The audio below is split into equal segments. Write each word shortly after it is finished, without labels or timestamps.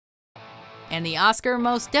And the Oscar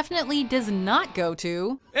most definitely does not go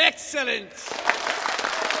to... Excellent!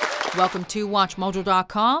 Welcome to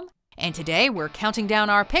WatchMojo.com, and today we're counting down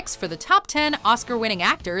our picks for the top 10 Oscar-winning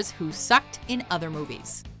actors who sucked in other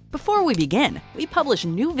movies. Before we begin, we publish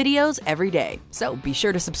new videos every day, so be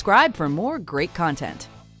sure to subscribe for more great content.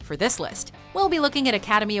 For this list, we'll be looking at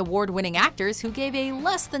Academy Award-winning actors who gave a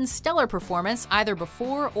less than stellar performance either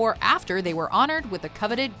before or after they were honored with the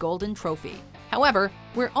coveted Golden Trophy. However,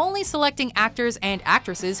 we're only selecting actors and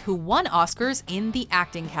actresses who won Oscars in the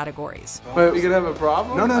acting categories. Wait, we could have a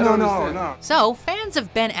problem? No. So, fans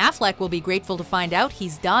of Ben Affleck will be grateful to find out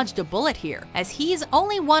he's dodged a bullet here, as he's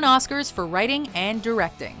only won Oscars for writing and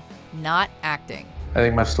directing, not acting. I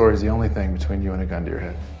think my story is the only thing between you and a gun to your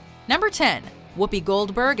head. Number 10. Whoopi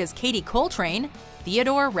Goldberg as Katie Coltrane,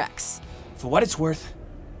 Theodore Rex. For what it's worth,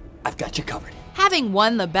 I've got you covered. Having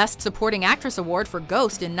won the Best Supporting Actress award for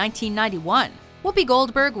Ghost in 1991, Whoopi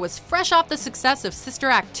Goldberg was fresh off the success of Sister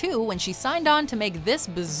Act 2 when she signed on to make this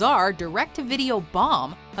bizarre direct-to-video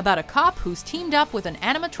bomb about a cop who's teamed up with an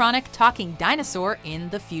animatronic talking dinosaur in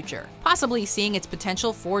the future. Possibly seeing its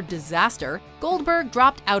potential for disaster, Goldberg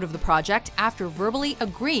dropped out of the project after verbally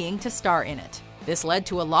agreeing to star in it. This led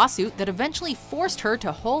to a lawsuit that eventually forced her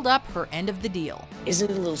to hold up her end of the deal. Isn't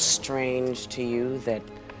it a little strange to you that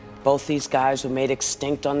both these guys were made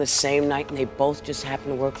extinct on the same night and they both just happen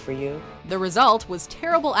to work for you? The result was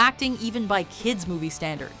terrible acting even by kids' movie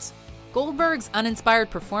standards. Goldberg's uninspired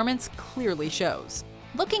performance clearly shows.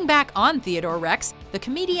 Looking back on Theodore Rex, the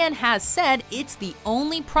comedian has said it's the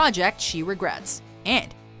only project she regrets.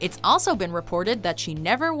 And it's also been reported that she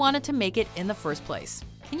never wanted to make it in the first place.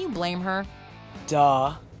 Can you blame her?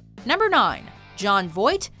 Duh. Number 9. Jon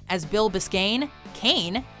Voight as Bill Biscane,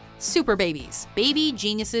 Kane, Superbabies, Baby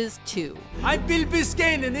Geniuses 2. I'm Bill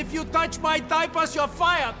Biscane, and if you touch my diapers, you're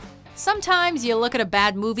fired! Sometimes you look at a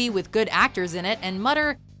bad movie with good actors in it and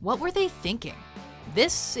mutter, what were they thinking?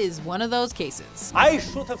 This is one of those cases. I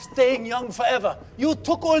should have stayed young forever. You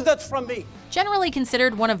took all that from me. Generally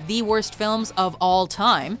considered one of the worst films of all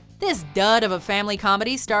time, this dud of a family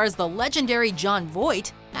comedy stars the legendary Jon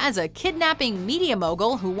Voight as a kidnapping media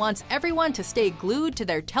mogul who wants everyone to stay glued to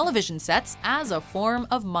their television sets as a form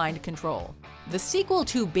of mind control. The sequel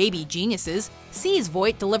to Baby Geniuses sees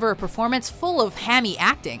Voight deliver a performance full of hammy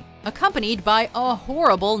acting, accompanied by a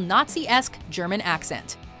horrible Nazi-esque German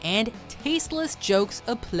accent, and tasteless jokes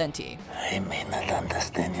aplenty. I may not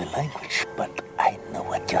understand your language, but I know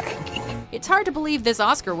what you're thinking. It's hard to believe this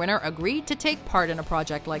Oscar winner agreed to take part in a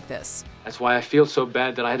project like this. That's why I feel so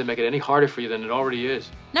bad that I had to make it any harder for you than it already is.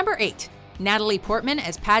 Number 8. Natalie Portman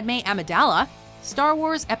as Padmé Amidala, Star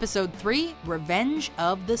Wars Episode 3, Revenge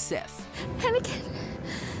of the Sith. Anakin,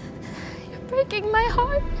 you're breaking my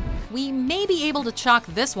heart. We may be able to chalk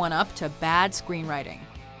this one up to bad screenwriting.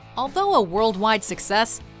 Although a worldwide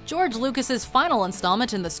success, George Lucas's final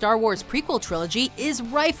installment in the Star Wars prequel trilogy is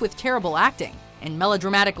rife with terrible acting and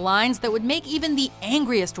melodramatic lines that would make even the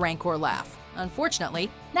angriest rancor laugh. Unfortunately,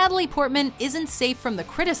 Natalie Portman isn't safe from the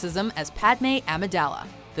criticism as Padmé Amidala,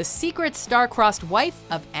 the secret star-crossed wife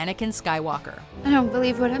of Anakin Skywalker. I don't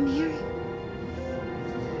believe what I'm hearing.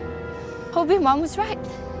 Obi-Wan was right.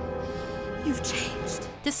 You've changed.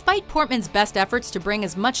 Despite Portman's best efforts to bring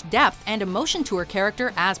as much depth and emotion to her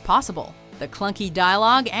character as possible, the clunky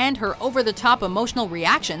dialogue and her over-the-top emotional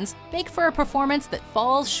reactions make for a performance that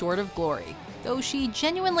falls short of glory, though she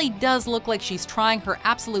genuinely does look like she's trying her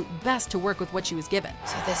absolute best to work with what she was given.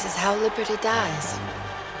 So this is how liberty dies.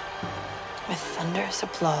 With thunderous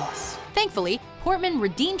applause. Thankfully, Portman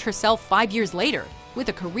redeemed herself 5 years later with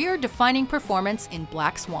a career-defining performance in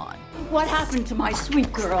Black Swan. What happened to my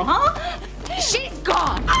sweet girl, huh? She's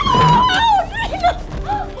gone!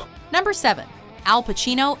 Number 7. Al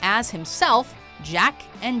Pacino as himself, Jack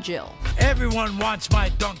and Jill. Everyone wants my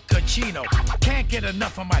Dunkachino. Can't get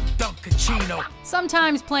enough of my Dunkachino.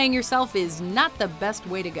 Sometimes playing yourself is not the best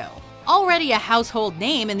way to go. Already a household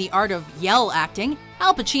name in the art of yell acting,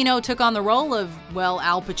 Al Pacino took on the role of, well,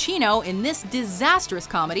 Al Pacino in this disastrous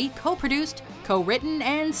comedy co-produced, co-written,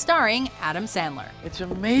 and starring Adam Sandler. It's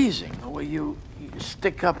amazing the way you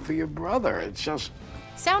stick up for your brother. It's just...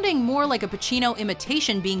 Sounding more like a Pacino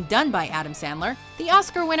imitation being done by Adam Sandler, the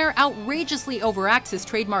Oscar winner outrageously overacts his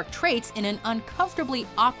trademark traits in an uncomfortably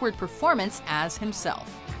awkward performance as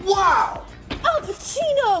himself. Wow! Al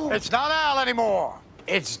Pacino! It's not Al anymore.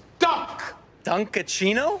 It's Dunk.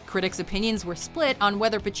 Dunkachino? Critics' opinions were split on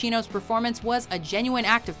whether Pacino's performance was a genuine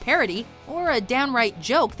act of parody or a downright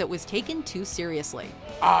joke that was taken too seriously.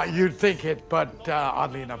 You'd think it, but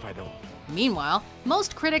oddly enough, I don't. Meanwhile,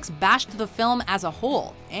 most critics bashed the film as a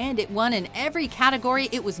whole, and it won in every category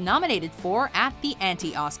it was nominated for at the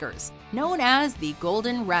anti-Oscars, known as the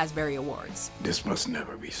Golden Raspberry Awards. This must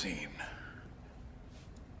never be seen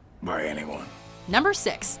by anyone. Number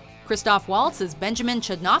 6. Christoph Waltz as Benjamin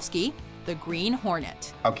Chudnofsky, the Green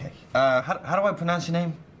Hornet. Okay, how do I pronounce your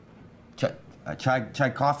name?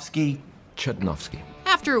 Tchaikovsky? Chudnofsky.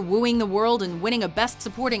 After wooing the world and winning a Best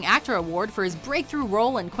Supporting Actor award for his breakthrough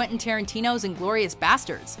role in Quentin Tarantino's Inglourious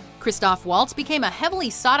Basterds, Christoph Waltz became a heavily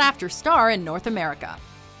sought-after star in North America.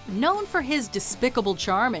 Known for his despicable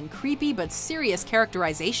charm and creepy but serious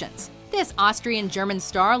characterizations, this Austrian-German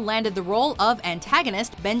star landed the role of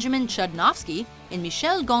antagonist Benjamin Chudnofsky in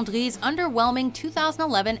Michel Gondry's underwhelming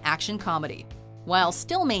 2011 action comedy. While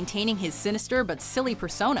still maintaining his sinister but silly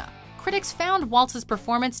persona, critics found Waltz's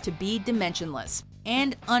performance to be dimensionless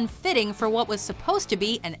and unfitting for what was supposed to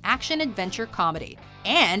be an action-adventure comedy,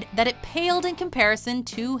 and that it paled in comparison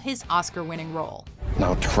to his Oscar-winning role.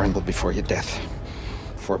 Now tremble before your death,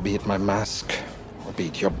 for be it my mask, or be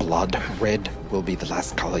it your blood, red will be the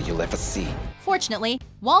last color you'll ever see. Fortunately,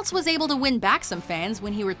 Waltz was able to win back some fans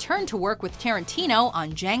when he returned to work with Tarantino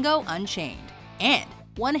on Django Unchained, and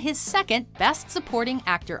won his second Best Supporting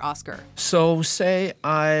Actor Oscar. So say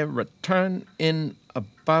I return in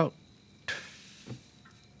about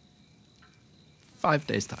 5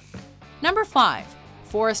 days' time. Number 5.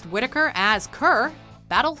 Forrest Whitaker as Kerr,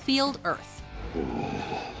 Battlefield Earth. Ooh,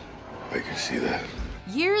 I can see that.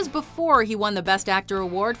 Years before he won the Best Actor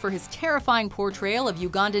award for his terrifying portrayal of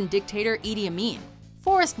Ugandan dictator Idi Amin,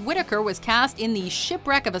 Forrest Whitaker was cast in the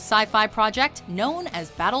shipwreck of a sci-fi project known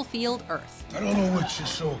as Battlefield Earth. I don't know what you're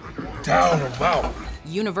so down about.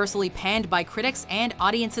 Universally panned by critics and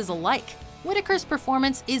audiences alike, Whitaker's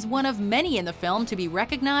performance is one of many in the film to be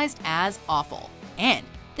recognized as awful. And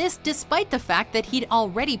this despite the fact that he'd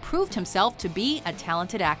already proved himself to be a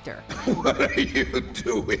talented actor. What are you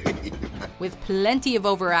doing? With plenty of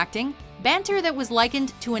overacting, banter that was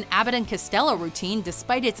likened to an Abbott and Costello routine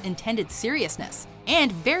despite its intended seriousness,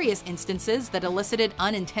 and various instances that elicited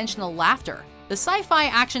unintentional laughter, the sci-fi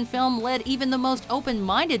action film led even the most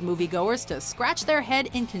open-minded moviegoers to scratch their head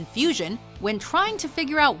in confusion when trying to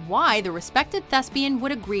figure out why the respected thespian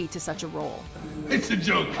would agree to such a role. It's a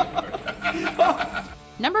joke.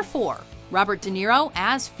 Number 4. Robert De Niro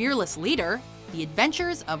as fearless leader, The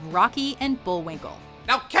Adventures of Rocky and Bullwinkle.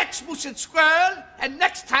 Now catch moose and squirrel, and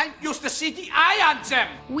next time use the CGI on them.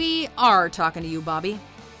 We are talking to you, Bobby.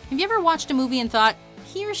 Have you ever watched a movie and thought,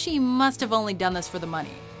 he or she must have only done this for the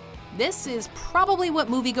money? This is probably what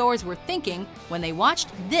moviegoers were thinking when they watched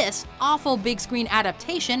this awful big screen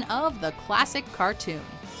adaptation of the classic cartoon.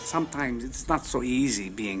 Sometimes it's not so easy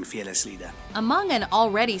being fearless leader. Among an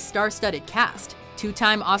already star-studded cast,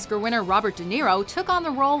 two-time Oscar winner Robert De Niro took on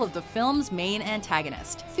the role of the film's main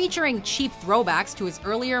antagonist. Featuring cheap throwbacks to his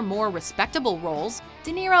earlier, more respectable roles,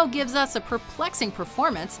 De Niro gives us a perplexing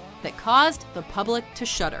performance that caused the public to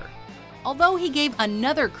shudder. Although he gave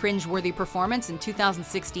another cringe-worthy performance in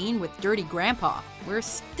 2016 with Dirty Grandpa, we're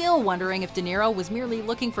still wondering if De Niro was merely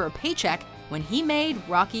looking for a paycheck when he made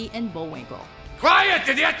Rocky and Bullwinkle. Quiet,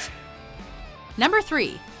 idiot! Number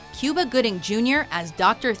 3. Cuba Gooding Jr. as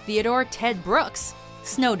Dr. Theodore Ted Brooks,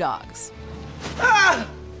 Snow Dogs. Ah!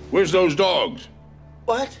 Where's those dogs?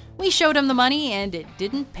 What? We showed him the money and it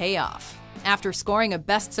didn't pay off. After scoring a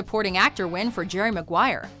Best Supporting Actor win for Jerry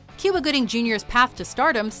Maguire, Cuba Gooding Jr.'s path to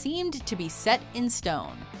stardom seemed to be set in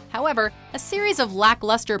stone. However, a series of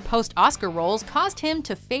lackluster post-Oscar roles caused him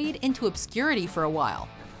to fade into obscurity for a while.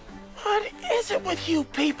 What is it with you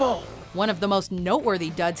people? One of the most noteworthy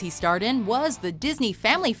duds he starred in was the Disney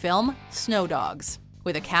family film Snow Dogs,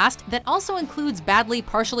 with a cast that also includes badly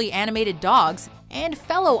partially animated dogs and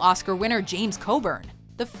fellow Oscar winner James Coburn.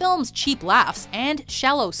 The film's cheap laughs and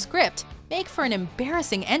shallow script make for an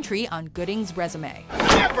embarrassing entry on Gooding's resume.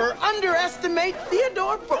 Never underestimate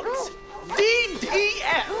Theodore Brooks.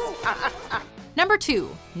 DDS. Number 2.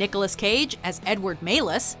 Nicolas Cage as Edward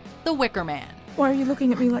Malis, the Wicker Man. Why are you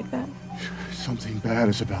looking at me like that? Something bad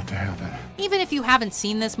is about to happen. Even if you haven't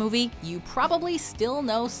seen this movie, you probably still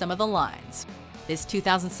know some of the lines. This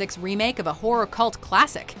 2006 remake of a horror cult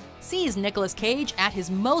classic sees Nicolas Cage at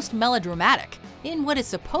his most melodramatic in what is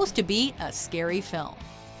supposed to be a scary film.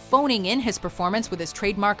 Phoning in his performance with his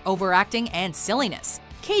trademark overacting and silliness,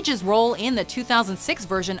 Cage's role in the 2006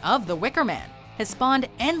 version of The Wicker Man has spawned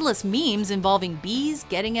endless memes involving bees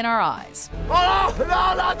getting in our eyes. Oh, no,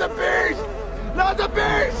 not the bees! Not the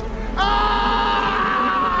bees!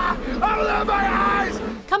 Ah! Oh, my eyes!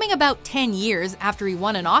 Coming about 10 years after he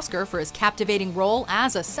won an Oscar for his captivating role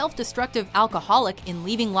as a self-destructive alcoholic in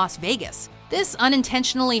Leaving Las Vegas, This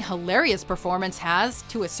unintentionally hilarious performance has,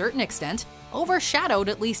 to a certain extent, overshadowed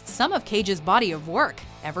at least some of Cage's body of work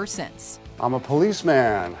ever since. I'm a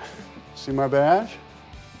policeman. See my badge?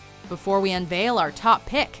 Before we unveil our top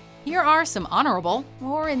pick, here are some honorable,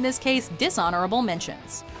 or in this case, dishonorable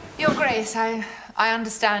mentions. Your Grace, I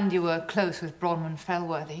understand you were close with Bronwyn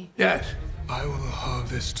Fellworthy. Yes. I will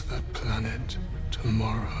harvest that planet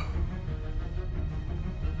tomorrow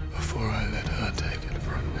before I let her take it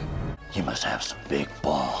from me. You must have some big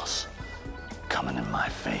balls coming in my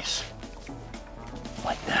face.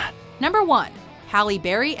 Like that. Number 1. Halle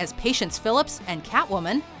Berry as Patience Phillips and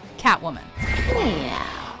Catwoman, Catwoman.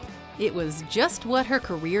 Yeah. It was just what her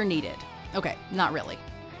career needed. Okay, not really.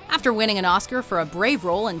 After winning an Oscar for a brave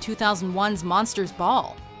role in 2001's Monsters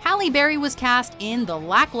Ball, Halle Berry was cast in the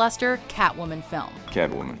lackluster Catwoman film.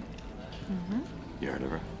 Catwoman. You heard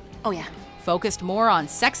of her? Oh, yeah. Focused more on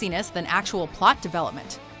sexiness than actual plot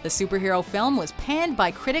development, the superhero film was panned by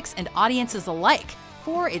critics and audiences alike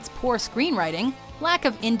for its poor screenwriting, lack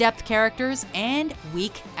of in-depth characters, and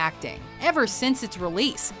weak acting. Ever since its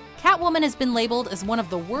release, Catwoman has been labeled as one of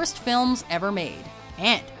the worst films ever made.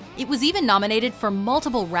 And it was even nominated for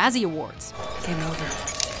multiple Razzie Awards. Game over.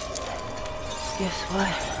 Guess what?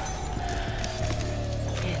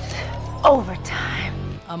 It's overtime.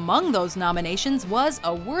 Among those nominations was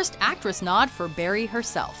a Worst Actress nod for Berry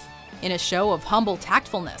herself. In a show of humble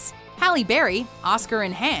tactfulness, Halle Berry, Oscar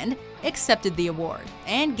in hand, accepted the award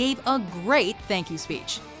and gave a great thank you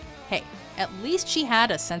speech. Hey, at least she had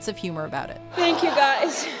a sense of humor about it. Thank you,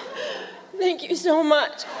 guys. Thank you so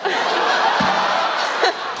much.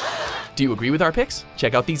 Do you agree with our picks?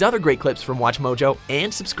 Check out these other great clips from WatchMojo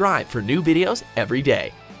and subscribe for new videos every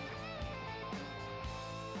day.